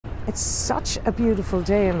It's such a beautiful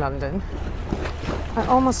day in London. I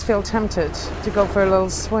almost feel tempted to go for a little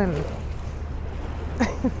swim.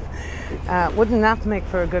 Wouldn't that make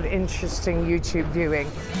for a good, interesting YouTube viewing?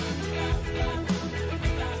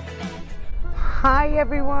 Hi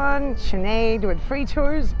everyone, Sinead with Free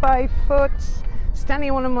Tours by Foot, standing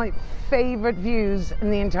in one of my favourite views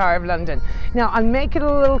in the entire of London. Now, I'll make it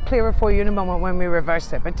a little clearer for you in a moment when we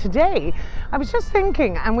reverse it, but today I was just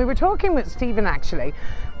thinking, and we were talking with Stephen actually,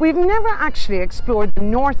 we've never actually explored the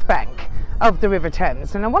North Bank of the River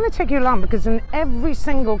Thames, and I want to take you along because in every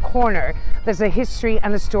single corner there's a history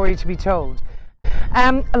and a story to be told.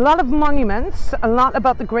 A lot of monuments, a lot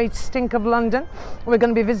about the great stink of London. We're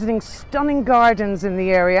going to be visiting stunning gardens in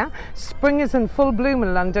the area. Spring is in full bloom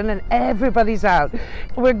in London and everybody's out.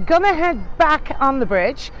 We're going to head back on the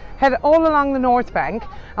bridge, head all along the North Bank.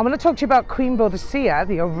 I'm going to talk to you about Queen Boadicea,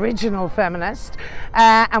 the original feminist,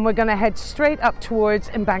 and we're going to head straight up towards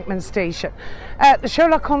Embankment Station. The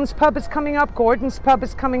Sherlock Holmes pub is coming up, Gordon's pub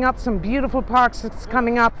is coming up, some beautiful parks is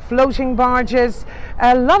coming up, floating barges,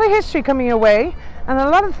 a lot of history coming your way, and a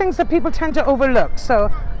lot of things that people tend to overlook. So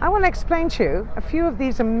I want to explain to you a few of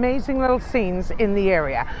these amazing little scenes in the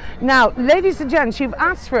area. Now, ladies and gents, you've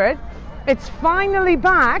asked for it. It's finally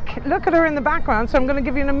back. Look at her in the background. So I'm going to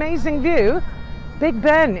give you an amazing view. Big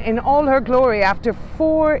Ben in all her glory after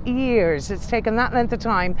 4 years. It's taken that length of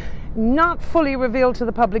time. Not fully revealed to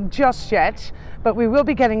the public just yet, but we will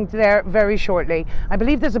be getting there very shortly. I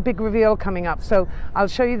believe there's a big reveal coming up, so I'll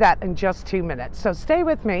show you that in just 2 minutes. So stay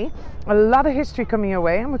with me. A lot of history coming your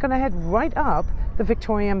way, and we're going to head right up the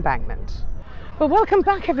Victoria Embankment. But welcome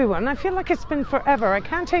back, everyone. I feel like it's been forever. I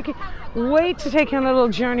can't wait to take you on a little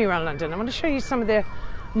journey around London. I want to show you some of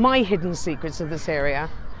my hidden secrets of this area.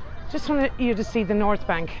 Just want you to see the North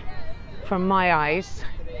Bank from my eyes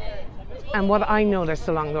and what I noticed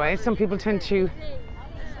along the way. Some people tend to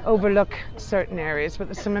overlook certain areas, but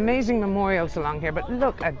there's some amazing memorials along here. But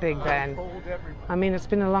look at Big Ben. I mean, it's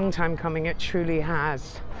been a long time coming. It truly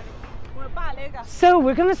has. So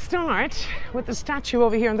we're going to start with the statue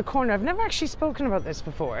over here in the corner. I've never actually spoken about this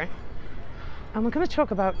before. And we're going to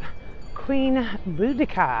talk about Queen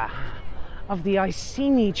Boudica of the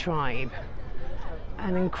Iceni tribe.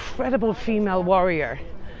 An incredible female warrior.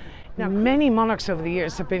 Now, many monarchs over the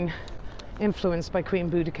years have been influenced by Queen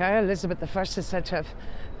Boudica. Elizabeth I is said to have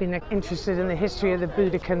been interested in the history of the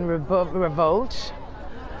Boudican revolt.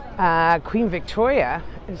 Queen Victoria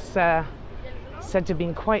is said to have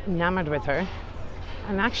been quite enamored with her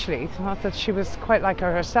and actually thought that she was quite like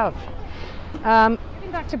her herself.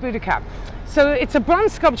 Back to Boudica. So it's a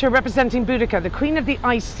bronze sculpture representing Boudica, the queen of the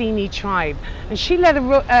Iceni tribe, and she led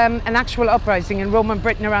an actual uprising in Roman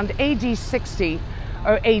Britain around AD 60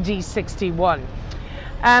 or AD 61.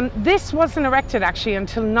 This wasn't erected actually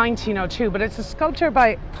until 1902, but it's a sculpture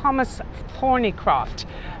by Thomas Thornycroft.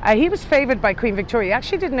 He was favoured by Queen Victoria. He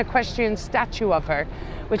actually did an equestrian statue of her,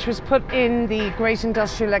 which was put in the Great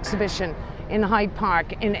Industrial Exhibition in Hyde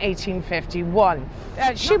Park in 1851.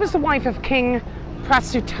 She was the wife of King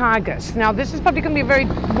Prasutagus. Now, this is probably going to be a very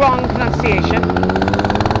wrong pronunciation.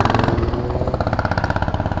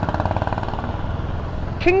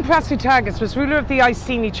 King Prasutagus was ruler of the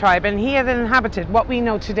Iceni tribe, and he had inhabited what we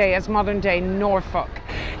know today as modern-day Norfolk.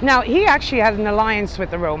 Now, he actually had an alliance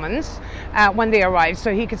with the Romans when they arrived,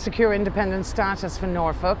 so he could secure independent status for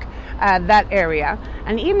Norfolk, that area.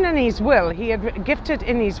 And even in his will, he had gifted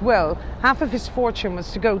in his will, half of his fortune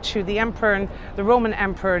was to go to the emperor, the Roman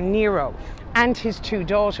Emperor Nero, and his 2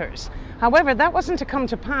 daughters. However, that wasn't to come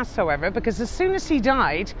to pass, however, because as soon as he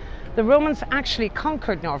died, the Romans actually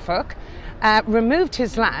conquered Norfolk, removed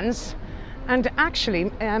his lands, and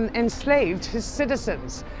actually enslaved his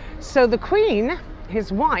citizens. So the queen,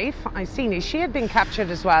 his wife, Iceni, she had been captured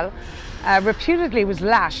as well, reputedly was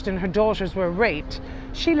lashed, and her daughters were raped.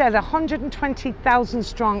 She led a 120,000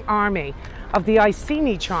 strong army of the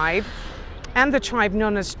Iceni tribe and the tribe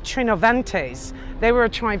known as Trinovantes. They were a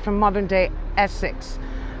tribe from modern-day Essex.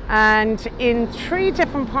 And in 3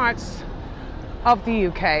 different parts of the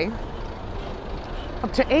UK,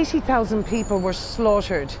 up to 80,000 people were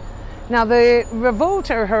slaughtered. Now, the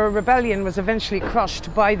revolt, or her rebellion, was eventually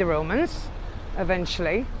crushed by the Romans,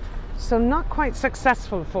 eventually. So not quite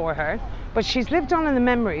successful for her, but she's lived on in the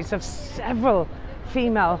memories of several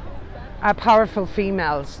powerful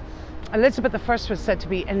females. Elizabeth I was said to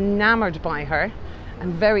be enamored by her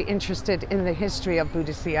and very interested in the history of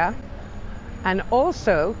Boadicea, and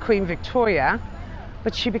also Queen Victoria,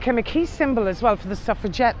 but she became a key symbol as well for the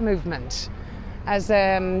suffragette movement, as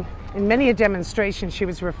in many a demonstration she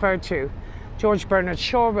was referred to. George Bernard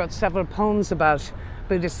Shaw wrote several poems about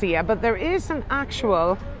Boadicea, but there is an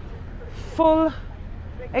actual full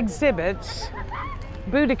exhibit,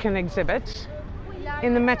 Boudiccan exhibit,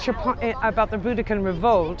 in the about the Boudiccan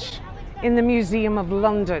revolt in the Museum of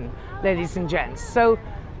London, ladies and gents. So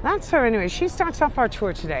that's her anyway. She starts off our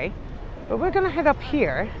tour today, but we're going to head up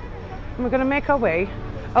here and we're going to make our way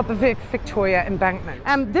up the Victoria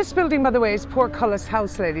Embankment. This building, by the way, is Portcullis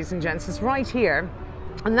House, ladies and gents. It's right here,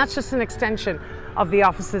 and that's just an extension of the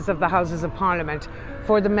offices of the Houses of Parliament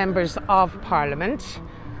for the members of Parliament.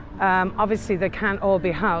 Obviously, they can't all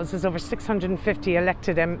be housed. There's over 650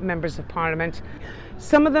 elected members of Parliament.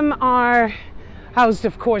 Some of them are housed,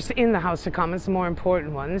 of course, in the House of Commons, the more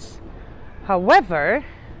important ones. However,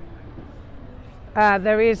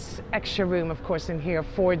 there is extra room, of course, in here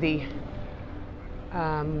for the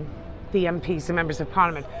MPs, the members of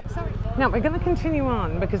Parliament. Now, we're going to continue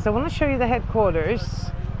on because I want to show you the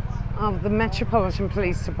headquarters of the Metropolitan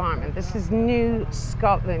Police Department. This is New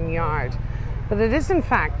Scotland Yard. But it is, in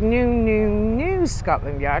fact, new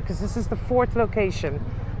Scotland Yard, because this is the 4th location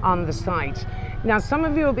on the site. Now, some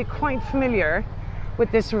of you will be quite familiar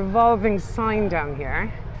with this revolving sign down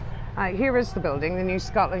here. Here is the building, the New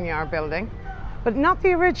Scotland Yard building, but not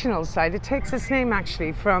the original site. It takes its name,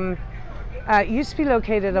 actually, from, it used to be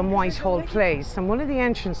located on Whitehall Place, and one of the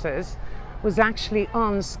entrances was actually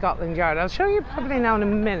on Scotland Yard. I'll show you probably now in a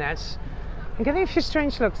minute. I'm getting a few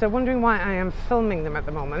strange looks. They're wondering why I am filming them at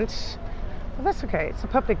the moment. Well, that's okay. It's a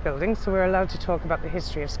public building, so we're allowed to talk about the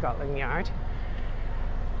history of Scotland Yard.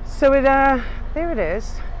 So there it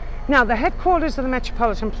is. Now, the headquarters of the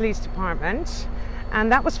Metropolitan Police Department,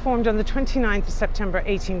 and that was formed on the 29th of September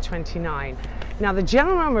 1829. Now, the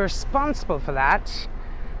gentleman responsible for that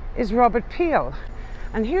is Robert Peel.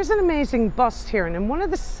 And here's an amazing bust here, and in one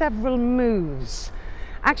of the several moves,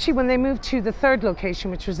 actually when they moved to the 3rd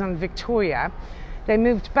location, which was on Victoria, they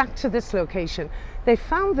moved back to this location. They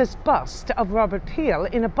found this bust of Robert Peel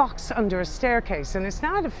in a box under a staircase, and it's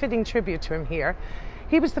now a fitting tribute to him here.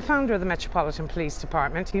 He was the founder of the Metropolitan Police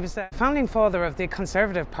Department. He was the founding father of the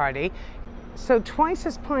Conservative Party. So twice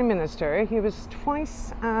as Prime Minister, he was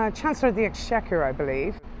twice Chancellor of the Exchequer, I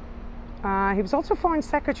believe. He was also Foreign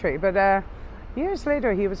Secretary, but years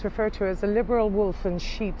later he was referred to as a liberal wolf in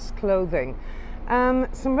sheep's clothing.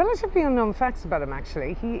 Some relatively unknown facts about him,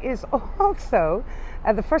 actually. He is also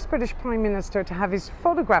the first British Prime Minister to have his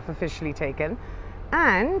photograph officially taken,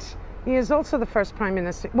 and he is also the first Prime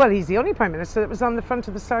Minister, well, he's the only Prime Minister that was on the front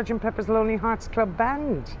of the Sgt. Pepper's Lonely Hearts Club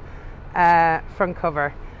Band front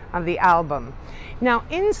cover on the album. Now,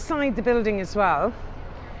 inside the building as well,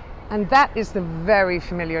 and that is the very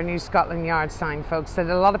familiar New Scotland Yard sign, folks, that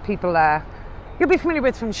a lot of people you'll be familiar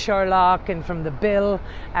with from Sherlock and from The Bill,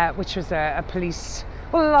 which was a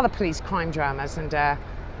lot of police crime dramas. And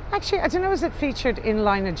actually, I don't know, was it featured in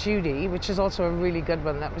Line of Duty, which is also a really good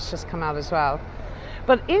one that was just come out as well.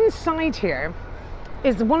 But inside here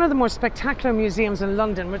is one of the more spectacular museums in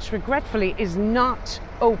London, which regretfully is not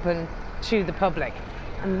open to the public.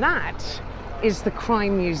 And that is the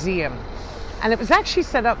Crime Museum. And it was actually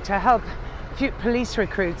set up to help police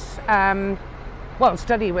recruits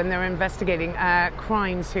study when they're investigating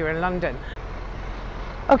crimes here in London.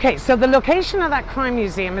 Okay, so the location of that Crime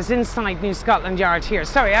Museum is inside New Scotland Yard here.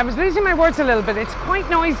 Sorry, I was losing my words a little bit. It's quite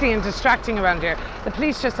noisy and distracting around here. The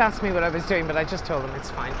police just asked me what I was doing, but I just told them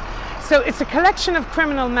it's fine. So it's a collection of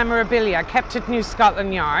criminal memorabilia kept at New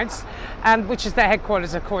Scotland Yards, which is the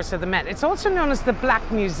headquarters, of course, of the Met. It's also known as the Black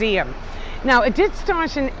Museum. Now, it did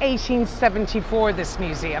start in 1874, this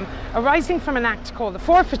museum, arising from an act called the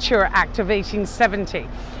Forfeiture Act of 1870.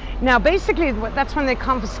 Now, basically, that's when they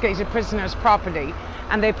confiscated prisoners' property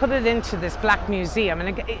and they put it into this Black Museum,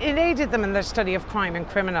 and it aided them in their study of crime and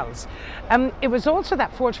criminals. It was also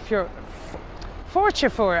that Forfeiture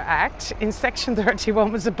Act in Section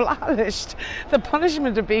 31 was abolished, the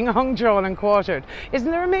punishment of being hung, drawn and quartered.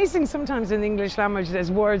 Isn't it amazing sometimes in the English language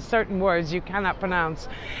there's certain words you cannot pronounce.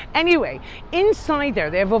 Anyway, inside there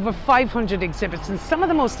they have over 500 exhibits, and some of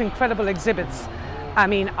the most incredible exhibits, I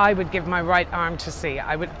mean, I would give my right arm to see.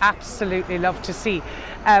 I would absolutely love to see.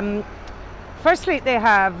 Firstly, they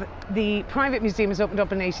have the private museum was opened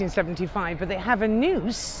up in 1875, but they have a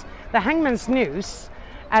noose, the hangman's noose,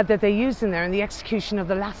 that they used in there in the execution of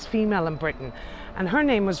the last female in Britain, and her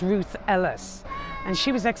name was Ruth Ellis, and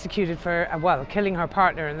she was executed for killing her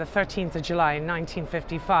partner on the 13th of July in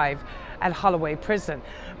 1955 at Holloway Prison.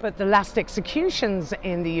 But the last executions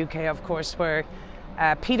in the UK, of course, were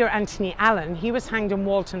Peter Anthony Allen. He was hanged in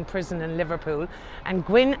Walton Prison in Liverpool, and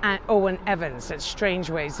Gwyn Owen Evans at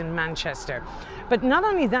Strangeways in Manchester. But not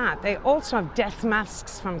only that, they also have death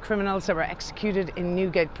masks from criminals that were executed in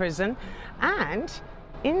Newgate Prison, and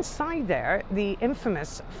inside there, the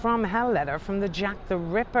infamous From Hell letter from the Jack the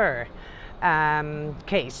Ripper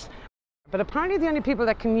case. But apparently the only people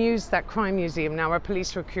that can use that crime museum now are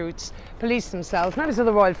police recruits, police themselves, members of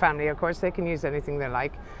the royal family, of course. They can use anything they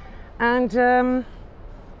like, and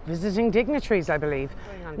visiting dignitaries, I believe.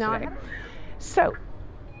 So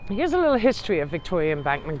here's a little history of Victoria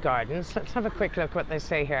Embankment Gardens. Let's have a quick look what they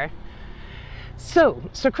say here. So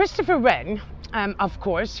Sir Christopher Wren, of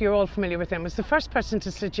course, you're all familiar with him, was the first person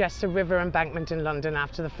to suggest a river embankment in London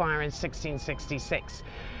after the fire in 1666.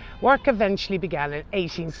 Work eventually began in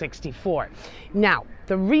 1864. Now,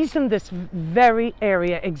 the reason this very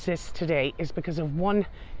area exists today is because of one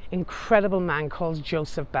incredible man called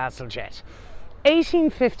Joseph Bazalgette.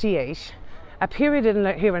 1858, a period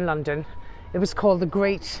here in London, it was called the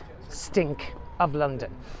Great Stink of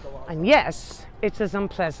London. And yes, it's as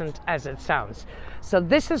unpleasant as it sounds. So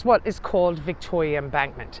this is what is called Victoria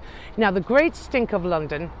Embankment. Now, the Great Stink of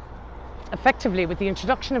London, effectively with the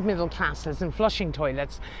introduction of middle classes and flushing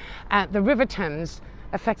toilets, the River Thames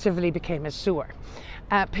effectively became a sewer.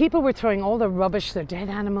 People were throwing all their rubbish, their dead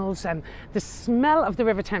animals, and the smell of the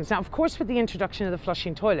River Thames. Now, of course, with the introduction of the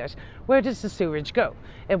flushing toilet, where does the sewage go?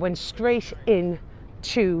 It went straight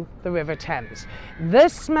into the River Thames. The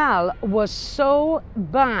smell was so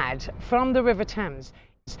bad from the River Thames,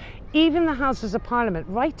 even the Houses of Parliament,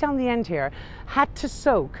 right down the end here, had to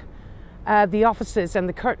soak the offices and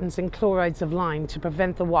the curtains in chlorides of lime to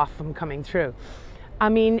prevent the waft from coming through. I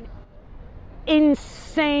mean,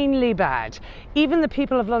 insanely bad. Even the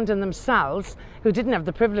people of London themselves, who didn't have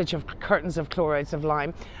the privilege of curtains of chlorides of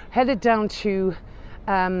lime, headed down to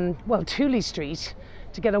Tooley Street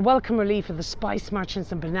to get a welcome relief of the spice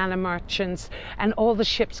merchants and banana merchants and all the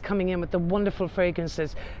ships coming in with the wonderful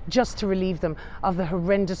fragrances, just to relieve them of the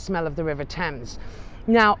horrendous smell of the River Thames.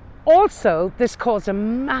 Now, also, this caused a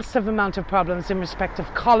massive amount of problems in respect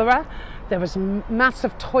of cholera. There was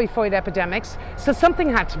massive typhoid epidemics, so something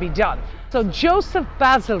had to be done. So Joseph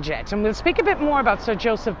Bazalgette, and we'll speak a bit more about Sir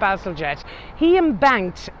Joseph Bazalgette, he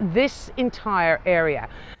embanked this entire area.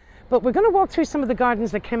 But we're going to walk through some of the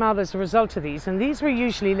gardens that came out as a result of these, and these were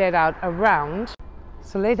usually laid out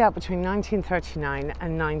laid out between 1939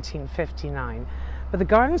 and 1959. But the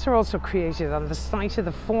gardens are also created on the site of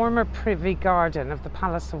the former Privy Garden of the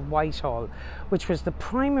Palace of Whitehall, which was the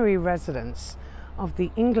primary residence of the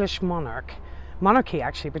English monarchy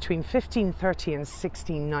actually, between 1530 and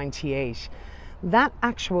 1698. That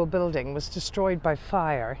actual building was destroyed by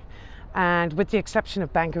fire, and with the exception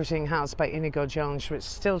of Banqueting House by Inigo Jones, which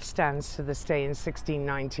still stands to this day in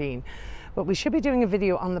 1619. But we should be doing a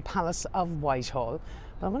video on the Palace of Whitehall.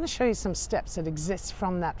 But I want to show you some steps that exist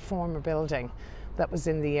from that former building that was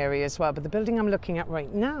in the area as well. But the building I'm looking at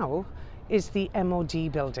right now is the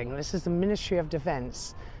MOD building. This is the Ministry of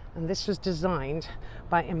Defence, and this was designed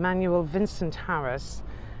by Emmanuel Vincent Harris,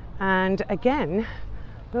 and again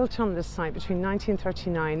built on this site between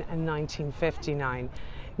 1939 and 1959.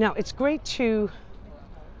 Now, it's great to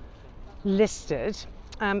list it.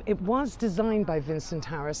 It was designed by Vincent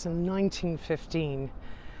Harris in 1915,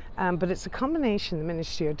 but it's a combination, the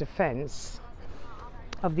Ministry of Defence,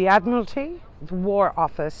 of the Admiralty, the War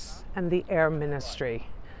Office and the Air Ministry.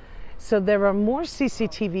 So there are more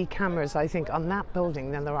CCTV cameras, I think, on that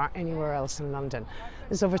building than there are anywhere else in London.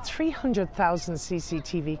 There's over 300,000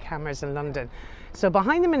 CCTV cameras in London. So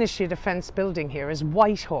behind the Ministry of Defence building here is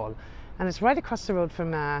Whitehall, and it's right across the road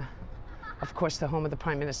from, of course, the home of the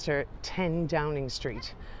Prime Minister, 10 Downing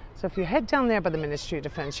Street. So if you head down there by the Ministry of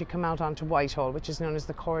Defence, you come out onto Whitehall, which is known as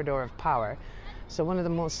the Corridor of Power. So one of the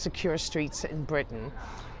most secure streets in Britain.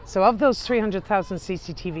 So of those 300,000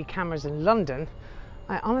 CCTV cameras in London,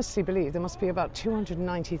 I honestly believe there must be about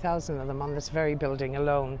 290,000 of them on this very building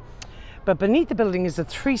alone. But beneath the building is a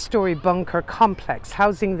 3-story bunker complex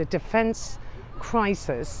housing the Defence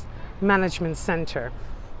Crisis Management Centre.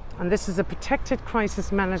 And this is a protected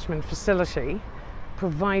crisis management facility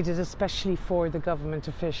provided especially for the government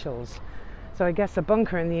officials. So I guess a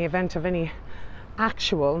bunker in the event of any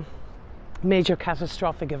actual major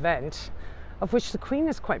catastrophic event, of which the Queen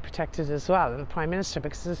is quite protected as well, and the Prime Minister,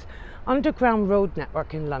 because there's underground road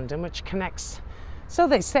network in London which connects, so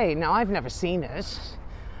they say, now I've never seen it,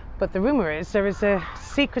 but the rumour is there is a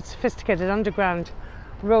secret sophisticated underground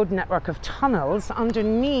road network of tunnels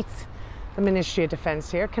underneath the Ministry of Defence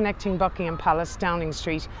here, connecting Buckingham Palace, Downing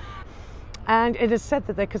Street, and it is said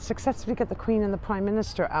that they could successfully get the Queen and the Prime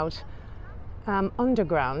Minister out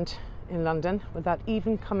underground in London without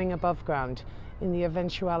even coming above ground in the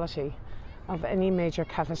eventuality of any major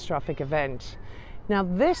catastrophic event. Now,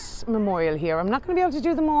 this memorial here, I'm not going to be able to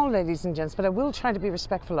do them all, ladies and gents, but I will try to be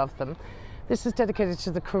respectful of them. This is dedicated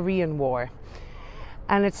to the Korean War.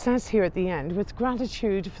 And it says here at the end, with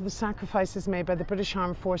gratitude for the sacrifices made by the British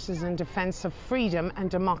Armed Forces in defense of freedom and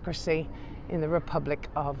democracy in the Republic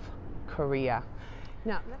of Korea.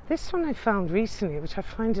 Now, this one I found recently, which I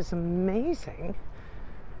find is amazing.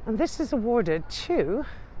 And this is awarded to,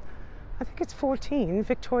 I think it's 14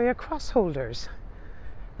 Victoria Cross holders.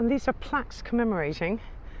 And these are plaques commemorating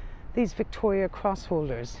these Victoria Cross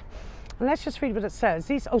holders. And let's just read what it says.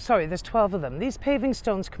 There's 12 of them. These paving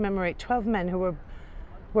stones commemorate 12 men who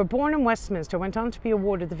were born in Westminster, went on to be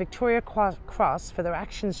awarded the Victoria Cross for their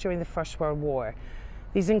actions during the First World War.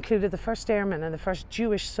 These included the first airman and the first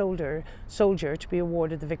Jewish soldier to be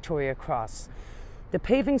awarded the Victoria Cross. The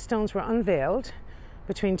paving stones were unveiled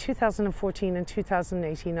between 2014 and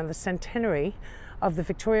 2018 on the centenary of the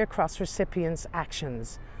Victoria Cross recipients'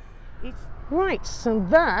 actions. Right, so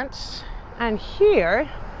that, and here,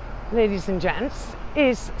 ladies and gents,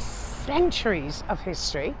 is centuries of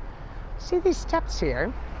history. See these steps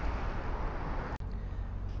here?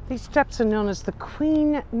 These steps are known as the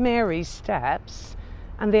Queen Mary Steps,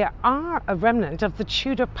 and they are a remnant of the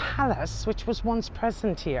Tudor palace which was once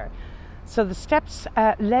present here. So the steps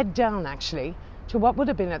led down actually to what would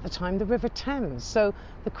have been at the time the River Thames. So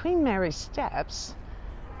the Queen Mary Steps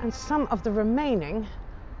and some of the remaining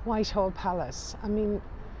Whitehall Palace. I mean,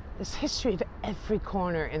 there's history at every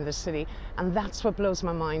corner in the city, and that's what blows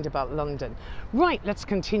my mind about London. Right, let's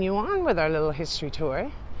continue on with our little history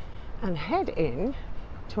tour and head in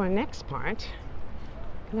to our next part.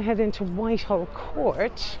 I'm going to head into Whitehall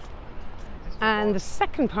Court and the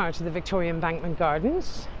second part of the Victoria Embankment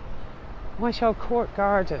Gardens, Whitehall Court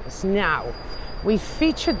Gardens. Now, we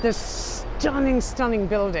featured this stunning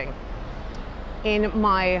building in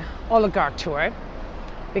my oligarch tour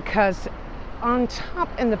because on top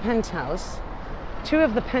in the penthouse, two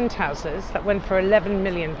of the penthouses that went for £11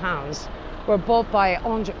 million were bought by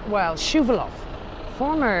Shuvalov,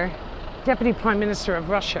 former Deputy Prime Minister of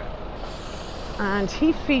Russia. And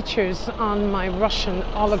he features on my Russian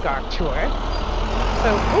oligarch tour.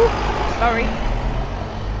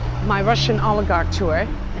 My Russian oligarch tour.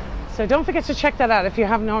 So don't forget to check that out if you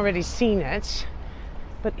haven't already seen it.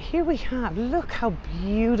 But here we have, look how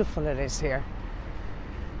beautiful it is here.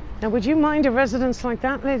 Now, would you mind a residence like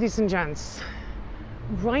that, ladies and gents?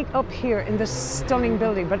 Right up here in this stunning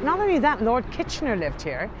building. But not only that, Lord Kitchener lived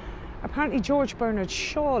here. Apparently George Bernard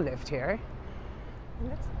Shaw lived here.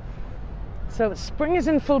 So spring is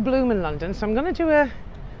in full bloom in London, so I'm going to do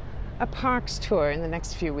a parks tour in the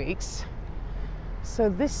next few weeks. So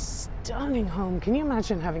this stunning home, can you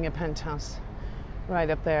imagine having a penthouse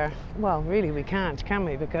right up there? Well, really we can't, can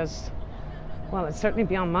we? Because, well, it's certainly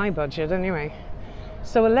beyond my budget anyway.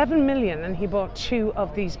 So 11 million, and he bought two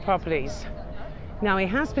of these properties. Now, he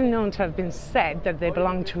has been known to have been said that they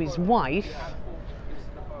belong to his wife,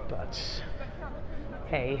 but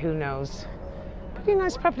hey, who knows? Pretty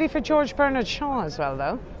nice property for George Bernard Shaw as well,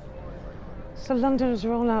 though. So Londoners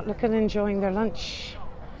are all out looking, enjoying their lunch,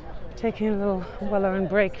 taking a little well-earned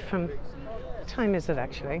break from, what time is it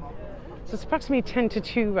actually? So it's approximately 10 to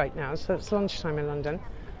 2 right now, so it's lunchtime in London,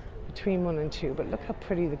 between 1 and 2, but look how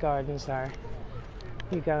pretty the gardens are.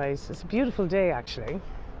 You guys, it's a beautiful day actually.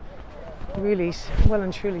 Really, well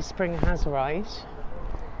and truly spring has arrived.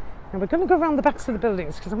 And we're going to go around the backs of the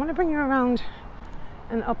buildings because I want to bring you around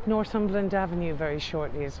and up Northumberland Avenue very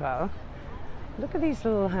shortly as well. Look at these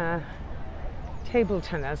little table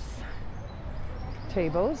tennis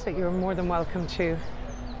tables that you're more than welcome to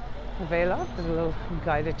avail of. There's a little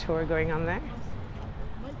guided tour going on there.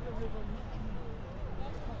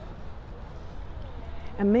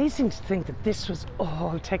 Amazing to think that this was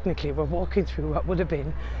all, technically, we're walking through what would have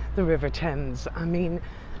been the River Thames. I mean,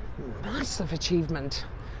 massive achievement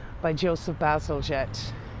by Joseph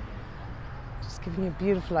Bazalgette. Just giving you a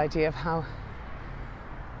beautiful idea of how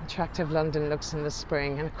attractive London looks in the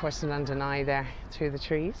spring, and of course the London Eye there through the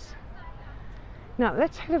trees. Now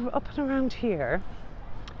let's head up and around here.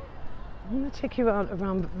 I'm going to take you out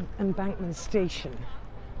around Embankment Station.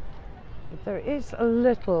 But there is a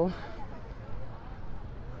little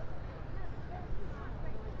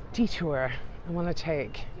detour I want to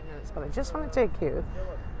take. But I just want to take you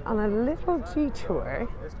on a little detour.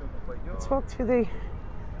 Let's walk through the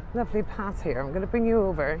lovely path here. I'm going to bring you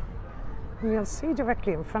over, and you'll see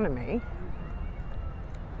directly in front of me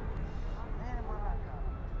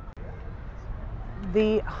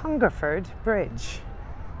the Hungerford Bridge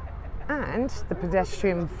and the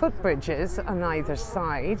pedestrian footbridges on either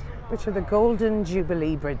side, which are the Golden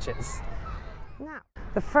Jubilee Bridges. Now,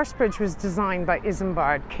 the first bridge was designed by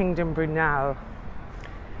Isambard Kingdom Brunel.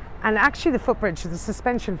 And actually the footbridge, the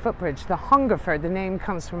suspension footbridge, the Hungerford, the name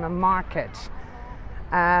comes from a market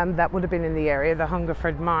that would have been in the area, the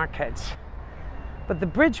Hungerford Market. But the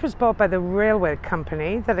bridge was bought by the railway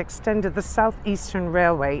company that extended the South Eastern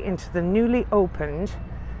Railway into the newly opened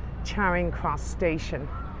Charing Cross station.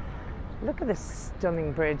 Look at this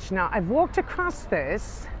stunning bridge. Now, I've walked across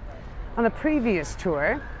this on a previous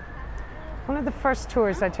tour. One of the first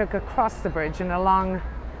tours I took across the bridge and along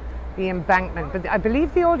the embankment, but I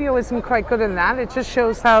believe the audio isn't quite good in that. It just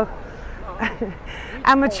shows how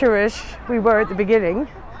amateurish we were at the beginning.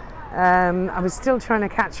 I was still trying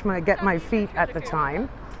to get my feet at the time.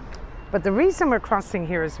 But the reason we're crossing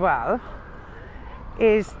here as well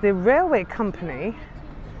is the railway company,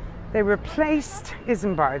 they replaced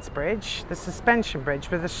Isambard's Bridge, the suspension bridge,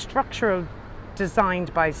 with a structural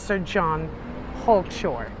designed by Sir John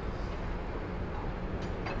Hawkshaw.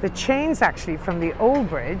 The chains actually from the old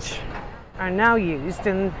bridge are now used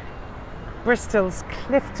in Bristol's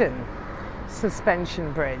Clifton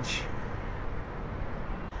suspension bridge.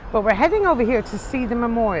 But we're heading over here to see the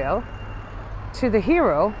memorial to the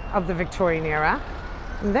hero of the Victorian era.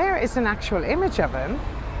 And there is an actual image of him.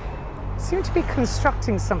 Seem to be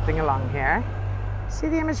constructing something along here. See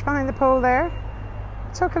the image behind the pole there?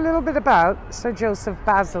 Talk a little bit about Sir Joseph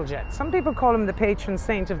Bazalgette. Some people call him the patron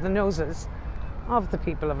saint of the noses of the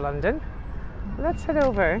people of London. Let's head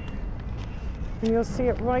over and you'll see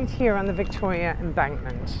it right here on the Victoria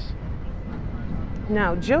Embankment.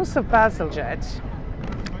 Now, Joseph Bazalgette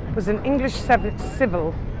was an English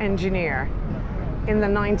civil engineer in the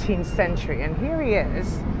 19th century, and here he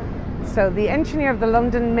is. So the engineer of the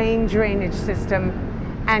London main drainage system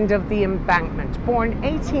and of the embankment, born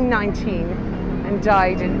 1819 and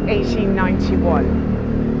died in 1891.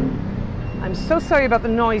 I'm so sorry about the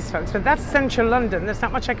noise, folks, but that's central London. There's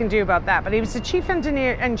not much I can do about that. But he was the chief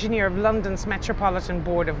engineer of London's Metropolitan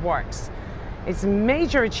Board of Works. Its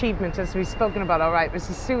major achievement, as we've spoken about, all right, was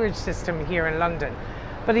the sewage system here in London.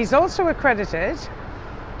 But he's also accredited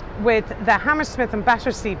with the Hammersmith and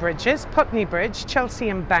Battersea Bridges, Putney Bridge, Chelsea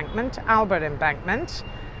Embankment, Albert Embankment,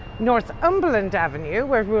 Northumberland Avenue,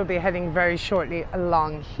 where we'll be heading very shortly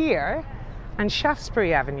along here, and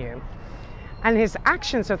Shaftesbury Avenue. And his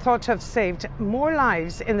actions are thought to have saved more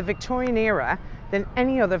lives in the Victorian era than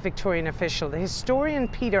any other Victorian official. The historian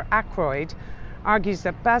Peter Ackroyd argues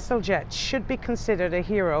that Bazalgette should be considered a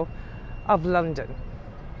hero of London.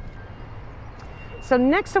 So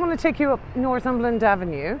next I want to take you up Northumberland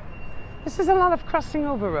Avenue. This is a lot of crossing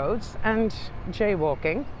over roads and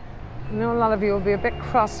jaywalking. I know a lot of you will be a bit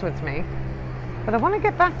cross with me, but I want to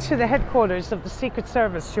get back to the headquarters of the Secret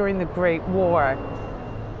Service during the Great War.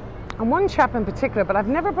 And one chap in particular, but I've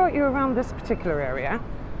never brought you around this particular area.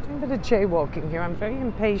 Doing a bit of jaywalking here. I'm very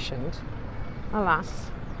impatient. Alas,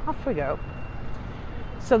 off we go.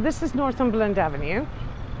 So this is Northumberland Avenue,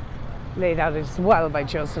 laid out as well by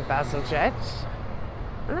Joseph Bazalgette.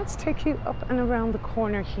 And let's take you up and around the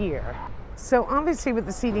corner here. So obviously with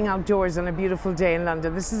the seating outdoors on a beautiful day in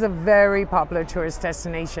London, this is a very popular tourist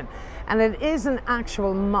destination. And it is an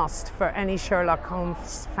actual must for any Sherlock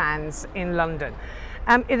Holmes fans in London.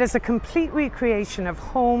 It is a complete recreation of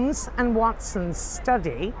Holmes and Watson's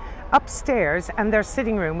study upstairs and their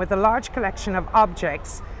sitting room, with a large collection of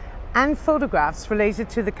objects and photographs related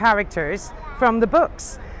to the characters from the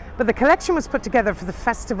books. But the collection was put together for the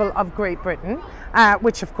Festival of Great Britain,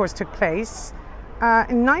 which of course took place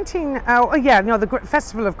the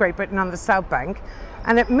Festival of Great Britain on the South Bank,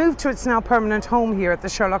 and it moved to its now permanent home here at the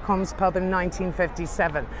Sherlock Holmes pub in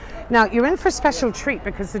 1957. Now you're in for a special treat,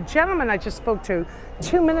 because the gentleman I just spoke to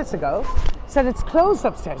 2 minutes ago said it's closed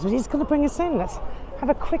upstairs, but he's going to bring us in. Let's have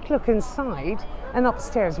a quick look inside and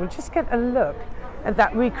upstairs. We'll just get a look at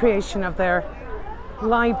that recreation of their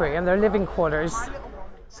library and their living quarters.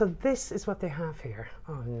 So this is what they have here.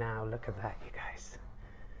 Oh, now look at that, you guys.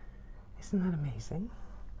 Isn't that amazing?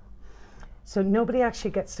 So nobody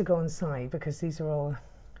actually gets to go inside because these are all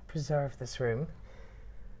preserved, this room.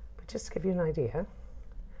 But just to give you an idea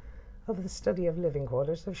of the study of living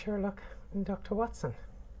quarters of Sherlock and Dr. Watson.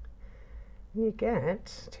 And you get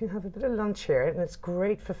to have a bit of lunch here, and it's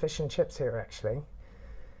great for fish and chips here actually.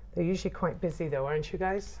 They're usually quite busy though, aren't you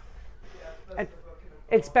guys? Yeah,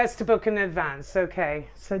 it's best to book in advance. Okay,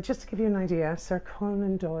 so just to give you an idea, Sir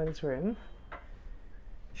Conan Doyle's room,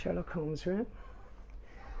 Sherlock Holmes' room,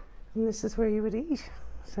 and this is where you would eat.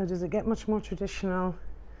 So does it get much more traditional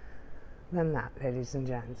than that, ladies and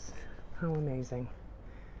gents? How amazing.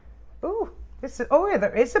 Oh, yeah,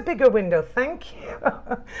 there is a bigger window, thank you.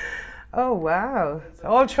 Oh wow, it's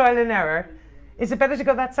all trial and error. Is it better to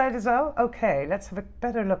go that side as well? Okay, let's have a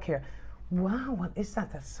better look here. Wow, what is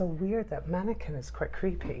that? That's so weird. That mannequin is quite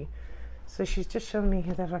creepy. So she's just showing me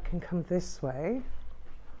here that I can come this way.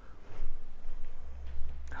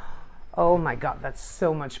 Oh my God, that's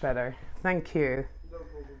so much better. Thank you. No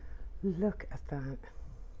problem. Look at that.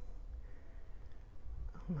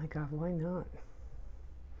 Oh my God, why not?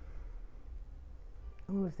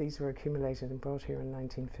 All of these were accumulated and brought here in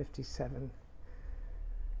 1957.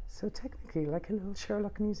 So technically like a little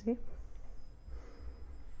Sherlock museum.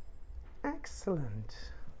 Excellent.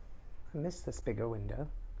 I missed this bigger window.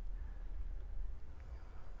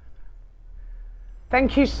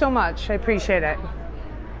 Thank you so much, I appreciate it.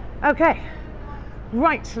 Okay,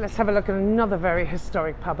 right, let's have a look at another very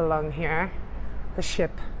historic pub along here, the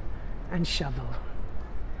Ship and Shovel.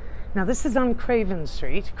 Now this is on Craven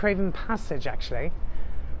Street, Craven Passage actually,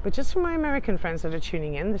 but just for my American friends that are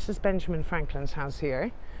tuning in, this is Benjamin Franklin's house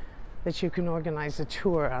here that you can organise a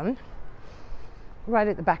tour on, right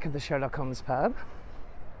at the back of the Sherlock Holmes pub.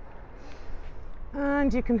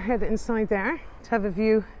 And you can head inside there to have a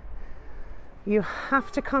view. You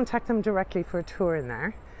have to contact them directly for a tour in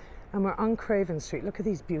there. And we're on Craven Street. Look at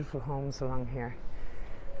these beautiful homes along here.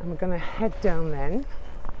 And we're going to head down then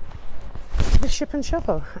to the Ship and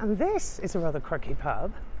Shovel. And this is a rather quirky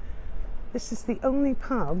pub. This is the only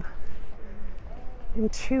pub in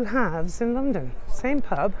two halves in London. Same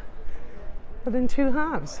pub, but in two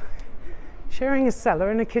halves. Sharing a cellar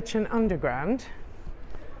and a kitchen underground.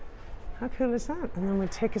 How cool is that? And then we'll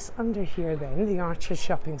take us under here then, the Arches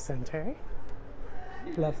Shopping Centre.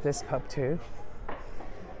 Love this pub too.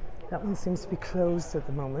 That one seems to be closed at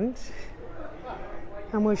the moment.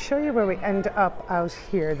 And we'll show you where we end up out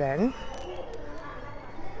here then.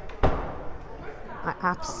 I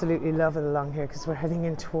absolutely love it along here because we're heading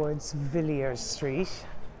in towards Villiers Street,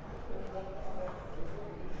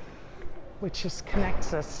 which just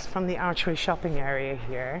connects us from the Archway shopping area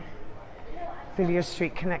here. Villiers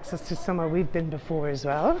Street connects us to somewhere we've been before as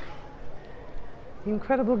well. The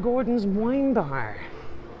incredible Gordon's Wine Bar.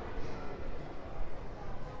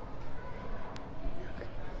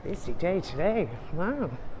 Busy day today, wow.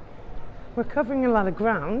 We're covering a lot of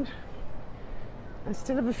ground. I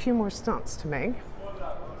still have a few more stops to make.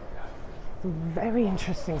 Very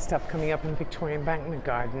interesting stuff coming up in Victoria Embankment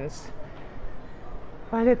Gardens,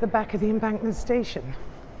 right at the back of the Embankment station.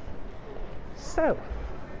 So,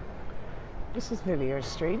 this is Villiers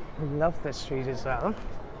Street. I love this street as well.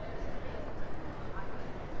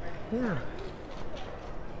 Yeah.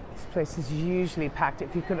 This place is usually packed.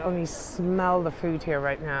 If you could only smell the food here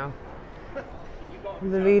right now.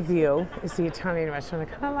 The Livio is the Italian restaurant.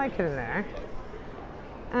 I kind of like it in there.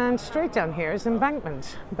 And straight down here is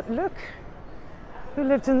Embankment. But look, who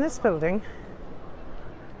lived in this building?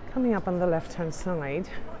 Coming up on the left-hand side.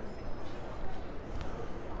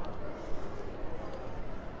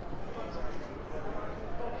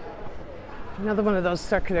 Another one of those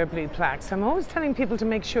circular blue plaques. I'm always telling people to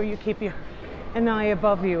make sure you keep an eye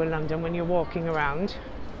above you in London when you're walking around.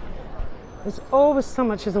 There's always so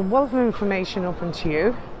much, there's a wealth of information open to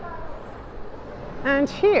you. And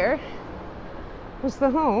here was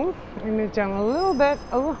the home. I moved down a little bit.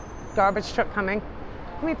 Oh, garbage truck coming.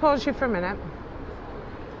 Let me pause you for a minute.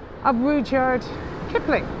 Of Rudyard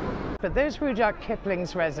Kipling. But there's Rudyard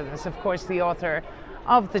Kipling's residence, of course, the author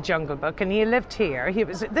of The Jungle Book, and he lived here.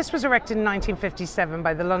 This was erected in 1957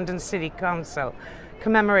 by the London City Council,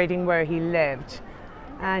 commemorating where he lived.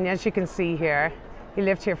 And as you can see here, he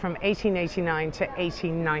lived here from 1889 to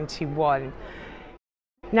 1891.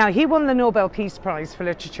 Now, he won the Nobel Peace Prize for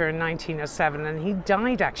Literature in 1907, and he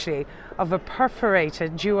died actually of a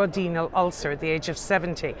perforated duodenal ulcer at the age of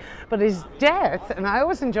 70. But his death, and I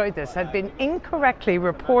always enjoyed this, had been incorrectly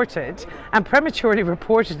reported and prematurely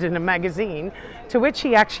reported in a magazine, to which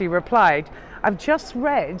he actually replied, "I've just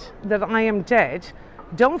read that I am dead.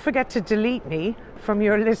 Don't forget to delete me from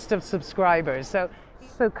your list of subscribers."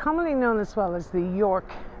 So commonly known as well as the York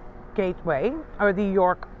Gateway, or the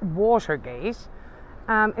York Water Gate.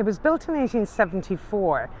 It was built in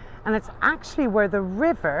 1874, and it's actually where the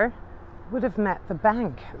river would have met the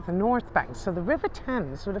bank, the North Bank. So the River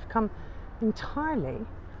Thames would have come entirely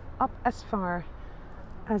up as far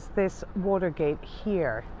as this water gate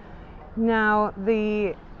here. Now,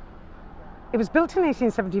 it was built in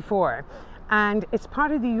 1874, and it's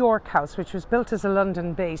part of the York House, which was built as a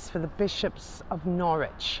London base for the bishops of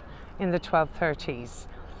Norwich in the 1230s.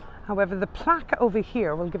 However, the plaque over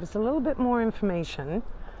here will give us a little bit more information,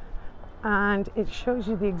 and it shows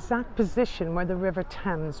you the exact position where the River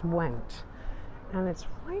Thames went. And it's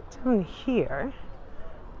right down here.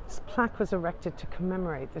 This plaque was erected to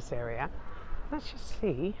commemorate this area. Let's just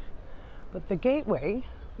see. But the gateway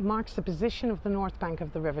marks the position of the north bank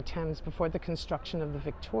of the River Thames before the construction of the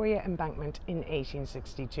Victoria Embankment in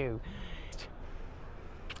 1862.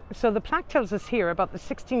 So the plaque tells us here about the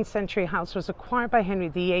 16th century house was acquired by Henry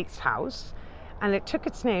VIII's house, and it took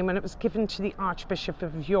its name when it was given to the Archbishop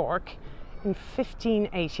of York in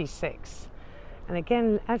 1586. And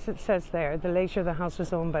again, as it says there, the later the house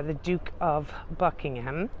was owned by the Duke of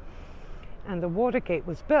Buckingham, and the Watergate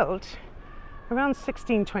was built around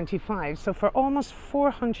 1625. So for almost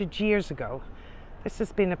 400 years ago, this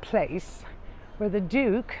has been a place where the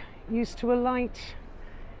Duke used to alight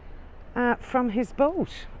from his boat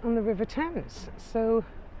on the River Thames. So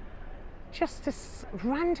just this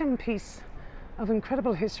random piece of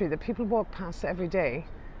incredible history that people walk past every day,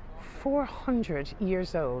 400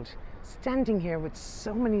 years old, standing here with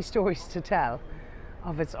so many stories to tell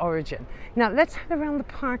of its origin. Now let's head around the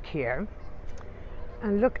park here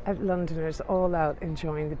and look at Londoners all out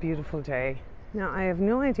enjoying the beautiful day. Now I have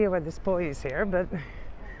no idea why this boy is here, but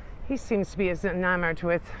he seems to be as enamored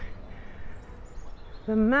with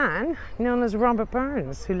the man known as Robert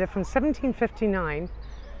Burns, who lived from 1759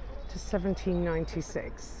 to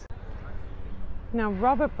 1796. Now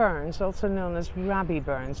Robert Burns, also known as Rabbie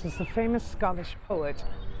Burns, is the famous Scottish poet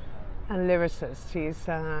and lyricist. He's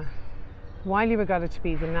widely regarded to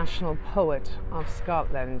be the national poet of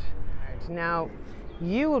Scotland. Now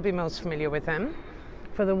you will be most familiar with him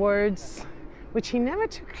for the words which he never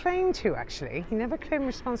took claim to, actually. He never claimed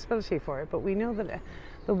responsibility for it, but we know that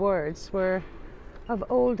the words were of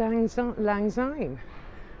Old Lang Syne,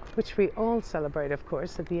 which we all celebrate, of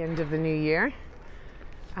course, at the end of the new year,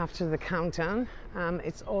 after the countdown.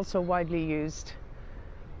 It's also widely used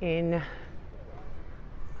in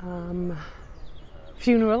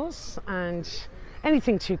funerals and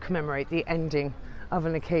anything to commemorate the ending of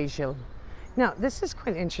an occasion. Now, this is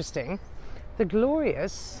quite interesting. The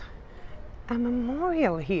glorious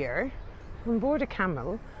memorial here on board a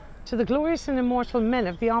camel to the glorious and immortal men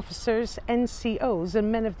of the officers, NCOs,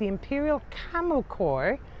 and men of the Imperial Camel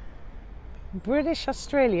Corps, British,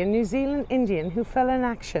 Australian, New Zealand, Indian, who fell in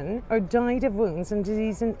action or died of wounds and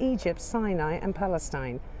disease in Egypt, Sinai, and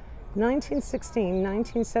Palestine, 1916,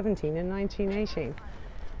 1917, and 1918.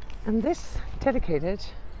 And this dedicated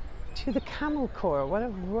to the Camel Corps. What a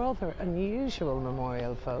rather unusual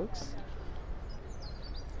memorial, folks.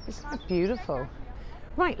 Isn't that beautiful?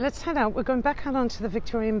 Right, let's head out. We're going back out onto the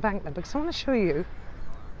Victoria Embankment because I want to show you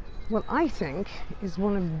what I think is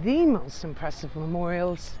one of the most impressive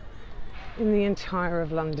memorials in the entire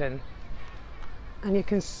of London. And you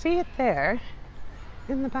can see it there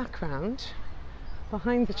in the background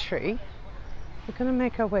behind the tree. We're going to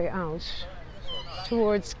make our way out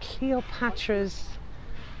towards Cleopatra's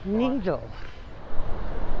Needle.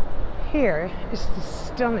 Here is the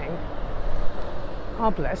stunning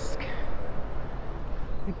obelisk,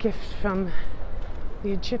 a gift from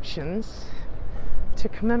the Egyptians to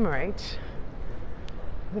commemorate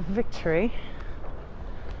the victory,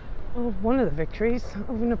 or one of the victories,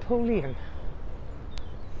 over Napoleon.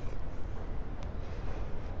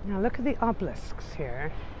 Now look at the obelisks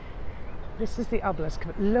here. This is the obelisk,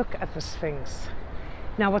 but look at the Sphinx.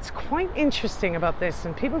 Now what's quite interesting about this,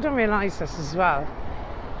 and people don't realize this as well,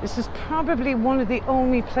 this is probably one of the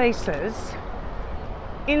only places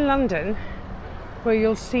in London where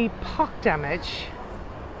you'll see pock damage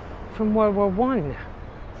from World War I. And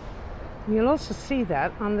you'll also see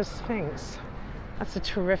that on the Sphinx. That's a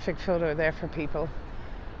terrific photo there for people.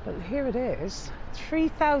 But here it is,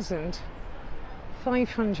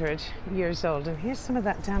 3,500 years old. And here's some of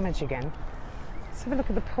that damage again. Let's have a look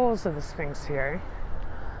at the paws of the Sphinx here.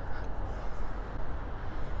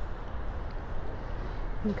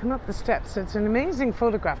 And come up the steps. So it's an amazing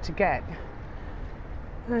photograph to get.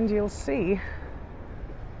 And you'll see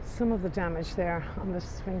some of the damage there on the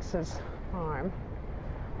Sphinx's arm,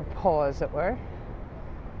 or paw as it were.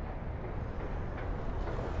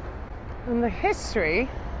 And the history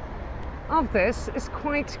of this is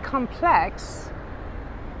quite complex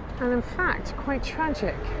and in fact quite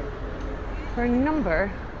tragic for a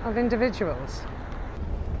number of individuals.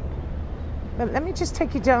 But let me just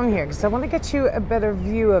take you down here because I want to get you a better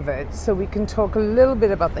view of it so we can talk a little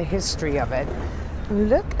bit about the history of it. And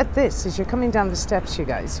look at this as you're coming down the steps, you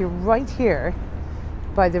guys. You're right here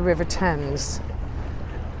by the River Thames.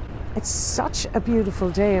 It's such a beautiful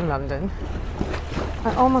day in London.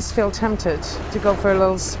 I almost feel tempted to go for a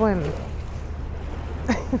little swim.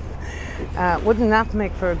 Wouldn't that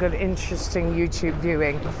make for a good, interesting YouTube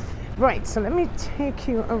viewing? Right, so let me take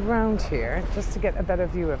you around here just to get a better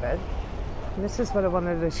view of it. And this is what I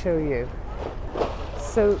wanted to show you.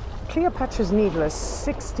 So Cleopatra's Needle is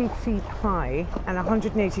 60 feet high and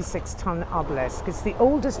 186-ton obelisk. It's the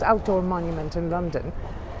oldest outdoor monument in London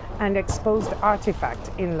and exposed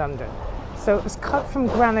artifact in London. So it was cut from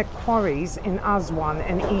granite quarries in Aswan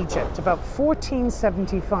in Egypt, about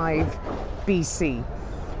 1475 BC.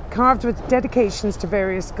 Carved with dedications to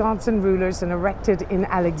various gods and rulers and erected in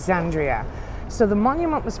Alexandria. So the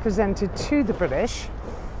monument was presented to the British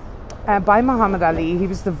by Muhammad Ali. He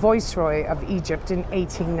was the Viceroy of Egypt in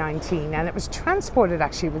 1819, and it was transported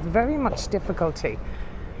actually with very much difficulty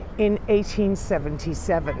in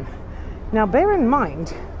 1877. Now bear in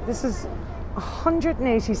mind, this is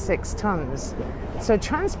 186 tons, so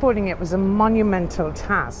transporting it was a monumental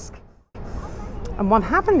task. And what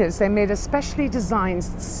happened is they made a specially designed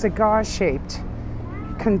cigar-shaped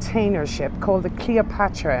container ship called the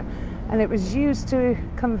Cleopatra, and it was used to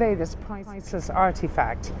convey this priceless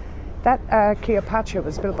artifact. That Cleopatra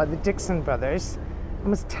was built by the Dixon brothers and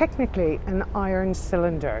was technically an iron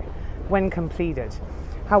cylinder when completed.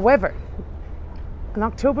 However, on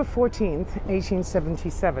October 14th,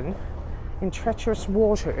 1877, in treacherous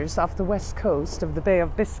waters off the west coast of the Bay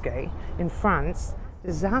of Biscay in France,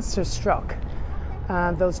 disaster struck.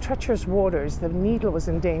 Those treacherous waters, the Needle was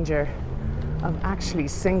in danger of actually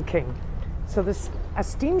sinking. So a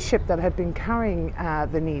steamship that had been carrying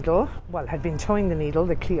the Needle, well, had been towing the Needle,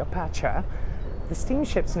 the Cleopatra, the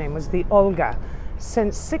steamship's name was the Olga,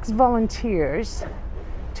 sent 6 volunteers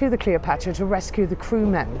to the Cleopatra to rescue the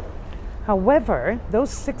crewmen. However, those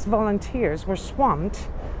 6 volunteers were swamped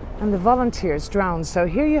and the volunteers drowned. So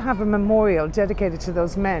here you have a memorial dedicated to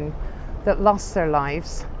those men that lost their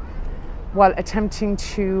lives while attempting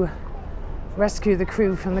to rescue the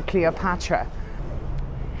crew from the Cleopatra.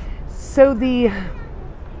 So the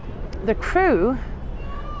crew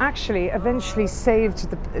actually eventually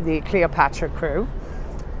saved the Cleopatra crew.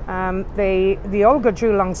 The Olga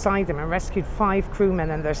drew alongside them and rescued 5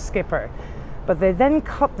 crewmen and their skipper. But they then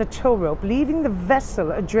cut the tow rope, leaving the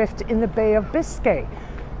vessel adrift in the Bay of Biscay.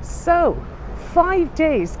 So 5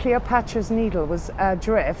 days Cleopatra's Needle was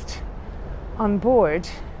adrift on board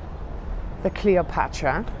the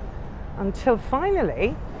Cleopatra, until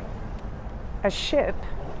finally a ship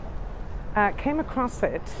came across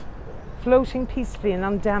it, floating peacefully and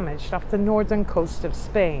undamaged off the northern coast of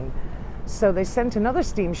Spain. So they sent another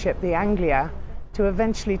steamship, the Anglia, to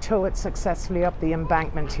eventually tow it successfully up the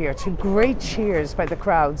embankment here, to great cheers by the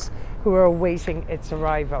crowds who were awaiting its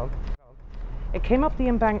arrival. It came up the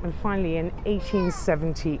embankment finally in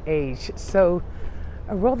 1878. So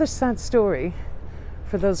a rather sad story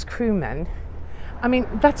for those crewmen. I mean,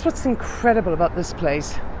 that's what's incredible about this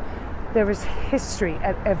place. There is history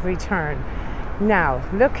at every turn. Now,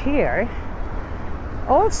 look here.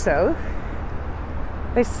 Also,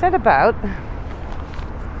 they set about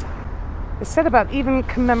even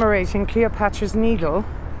commemorating Cleopatra's Needle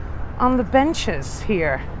on the benches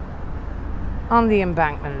here on the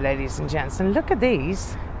embankment, ladies and gents. And look at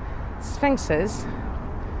these sphinxes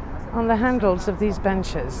on the handles of these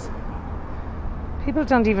benches. People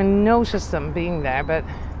don't even notice them being there, but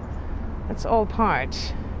it's all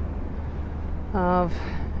part of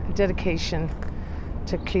a dedication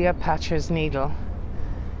to Cleopatra's Needle.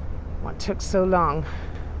 What took so long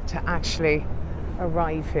to actually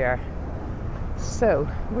arrive here. So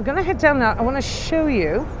we're going to head down now. I want to show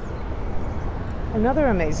you another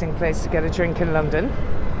amazing place to get a drink in London,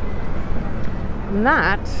 and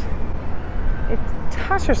that is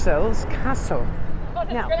Tattersall's Castle.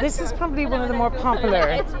 Now, this is probably one of the more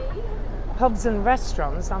popular pubs and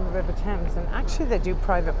restaurants on the River Thames, and actually they do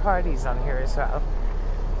private parties on here as well.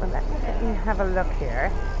 But let me have a look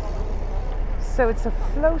here. So it's a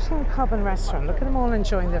floating pub and restaurant. Look at them all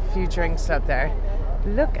enjoying their few drinks out there.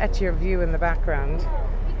 Look at your view in the background.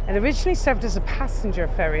 It originally served as a passenger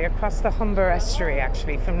ferry across the Humber estuary,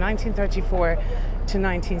 actually, from 1934 to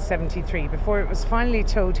 1973, before it was finally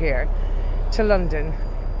towed here to London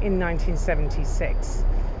in 1976.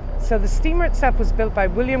 So the steamer itself was built by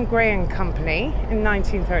William Gray and Company in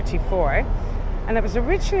 1934, and it was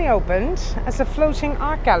originally opened as a floating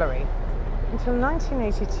art gallery until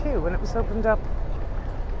 1982, when it was opened up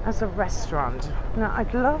as a restaurant. Now,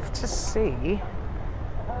 I'd love to see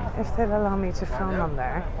if they'll allow me to film on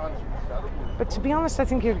there, but to be honest, I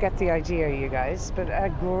think you'll get the idea, you guys. But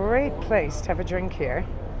a great place to have a drink here.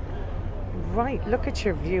 Right, look at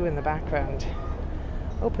your view in the background.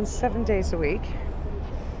 Open 7 days a week.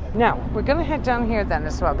 Now, we're going to head down here then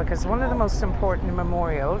as well, because one of the most important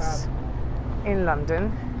memorials in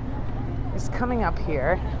London is coming up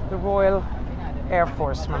here, the Royal Air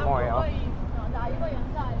Force Memorial.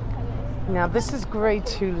 Now, this is grade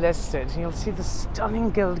 2 listed. You'll see the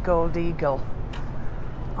stunning gilt gold eagle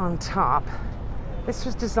on top. This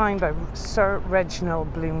was designed by Sir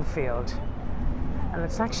Reginald Bloomfield, and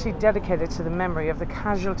it's actually dedicated to the memory of the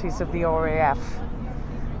casualties of the RAF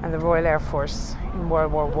and the Royal Air Force in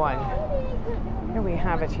World War I. Here we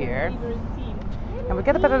have it here. And we'll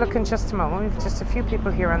get a better look in just a moment. We've just a few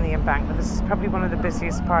people here on the Embankment. This is probably one of the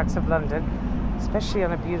busiest parts of London, especially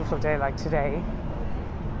on a beautiful day like today.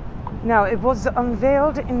 Now, it was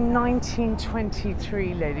unveiled in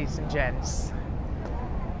 1923, ladies and gents.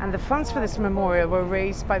 And the funds for this memorial were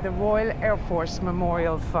raised by the Royal Air Force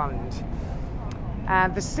Memorial Fund.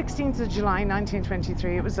 The 16th of July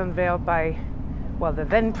 1923, it was unveiled by, well, the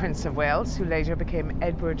then Prince of Wales, who later became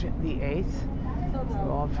Edward VIII.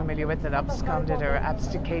 We're all familiar with that, absconded or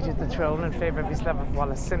abdicated the throne in favour of his love of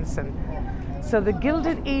Wallace Simpson. So the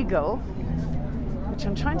Gilded Eagle, which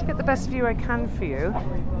I'm trying to get the best view I can for you,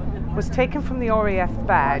 was taken from the RAF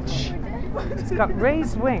badge. It's got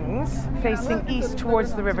raised wings facing east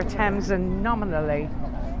towards the River Thames and nominally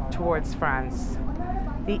towards France.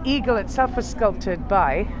 The eagle itself was sculpted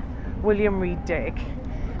by William Reed Dick,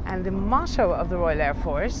 and the motto of the Royal Air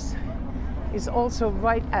Force is also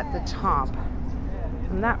right at the top,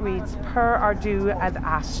 and that reads Per Ardua ad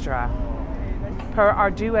Astra. Per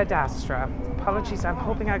Ardua ad Astra. Apologies, I'm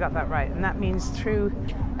hoping I got that right, and that means through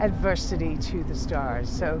adversity to the stars.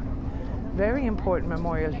 So very important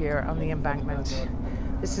memorial here on the Embankment.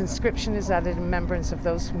 This inscription is added in remembrance of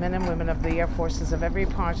those men and women of the air forces of every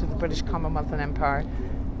part of the British Commonwealth and Empire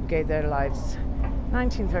who gave their lives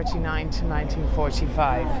 1939 to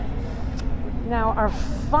 1945. Now, our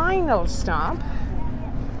final stop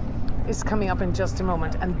is coming up in just a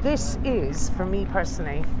moment, and this is, for me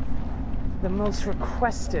personally, the most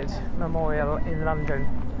requested memorial in London.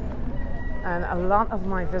 And a lot of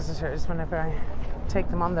my visitors, whenever I take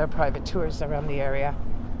them on their private tours around the area,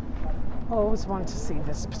 always want to see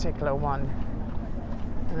this particular one,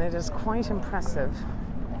 and it is quite impressive.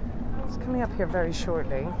 It's coming up here very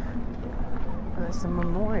shortly, and it's a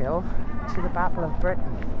memorial to the Battle of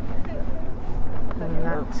Britain, and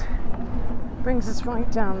that brings us right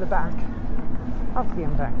down the back of the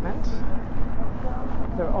Embankment.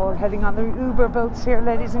 They're all heading on the Uber boats here,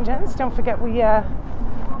 ladies and gents. Don't forget we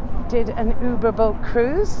did an Uber boat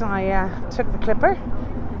cruise. I took the Clipper,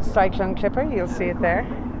 Cyclone Clipper, you'll see it there.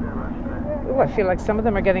 Ooh, I feel like some of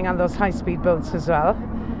them are getting on those high-speed boats as well.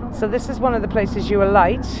 So this is one of the places you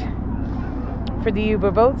alight for the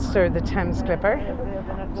Uber boats or the Thames Clipper.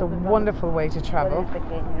 It's a wonderful way to travel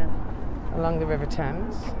along the River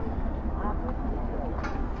Thames.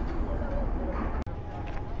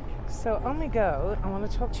 So on we go. I want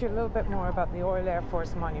to talk to you a little bit more about the Royal Air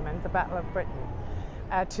Force Monument, the Battle of Britain.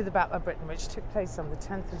 To the Battle of Britain, which took place on the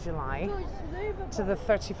 10th of July to the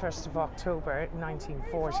 31st of October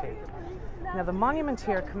 1940. Now, the monument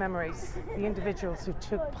here commemorates the individuals who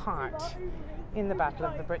took part in the Battle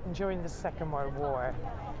of Britain during the Second World War.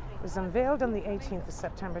 It was unveiled on the 18th of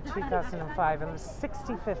September 2005 on the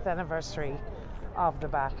 65th anniversary of the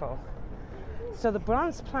battle. So the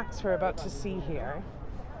bronze plaques we're about to see here,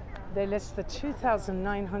 they list the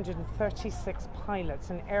 2,936 pilots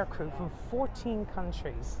and aircrew from 14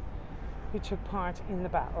 countries who took part in the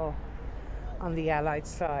battle on the Allied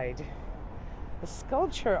side. The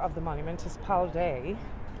sculpture of the monument is Pal Day.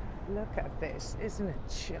 Look at this, isn't it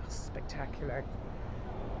just spectacular?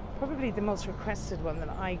 Probably the most requested one that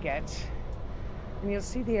I get. And you'll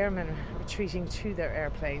see the airmen retreating to their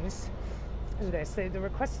airplanes in this. The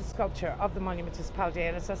requested sculpture of the monument is Pal Day,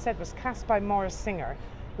 and as I said, was cast by Morris Singer,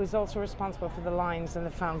 who is also responsible for the lines and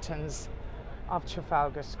the fountains of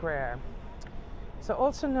Trafalgar Square. So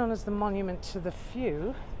also known as the Monument to the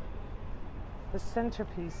Few, the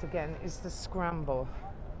centerpiece again is the scramble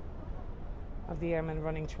of the airmen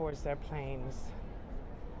running towards their planes.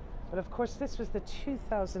 But of course this was the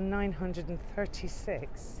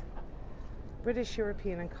 2,936 British,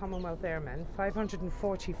 European and Commonwealth airmen,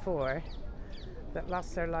 544 that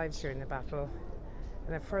lost their lives during the battle,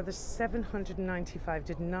 and a further 795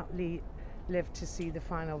 did not live to see the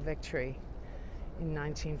final victory in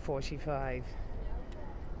 1945.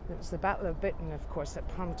 It was the Battle of Britain, of course, that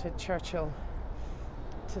prompted Churchill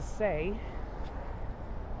to say,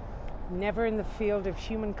 "Never in the field of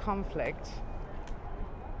human conflict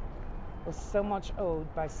was so much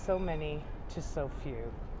owed by so many to so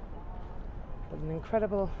few." But an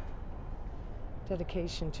incredible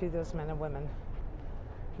dedication to those men and women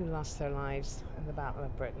who lost their lives in the Battle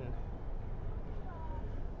of Britain.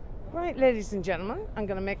 Right, ladies and gentlemen, I'm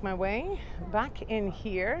going to make my way back in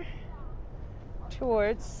here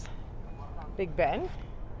towards Big Ben,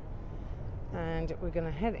 and we're going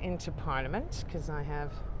to head into Parliament because I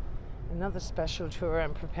have another special tour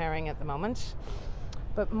I'm preparing at the moment.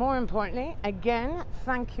 But more importantly, again,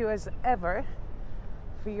 thank you as ever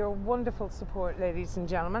for your wonderful support, ladies and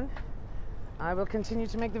gentlemen. I will continue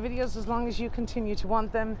to make the videos as long as you continue to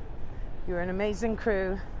want them. You're an amazing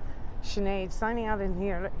crew. Sinead signing out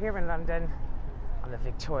here in London on the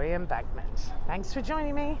Victoria Embankment. Thanks for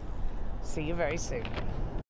joining me. See you very soon.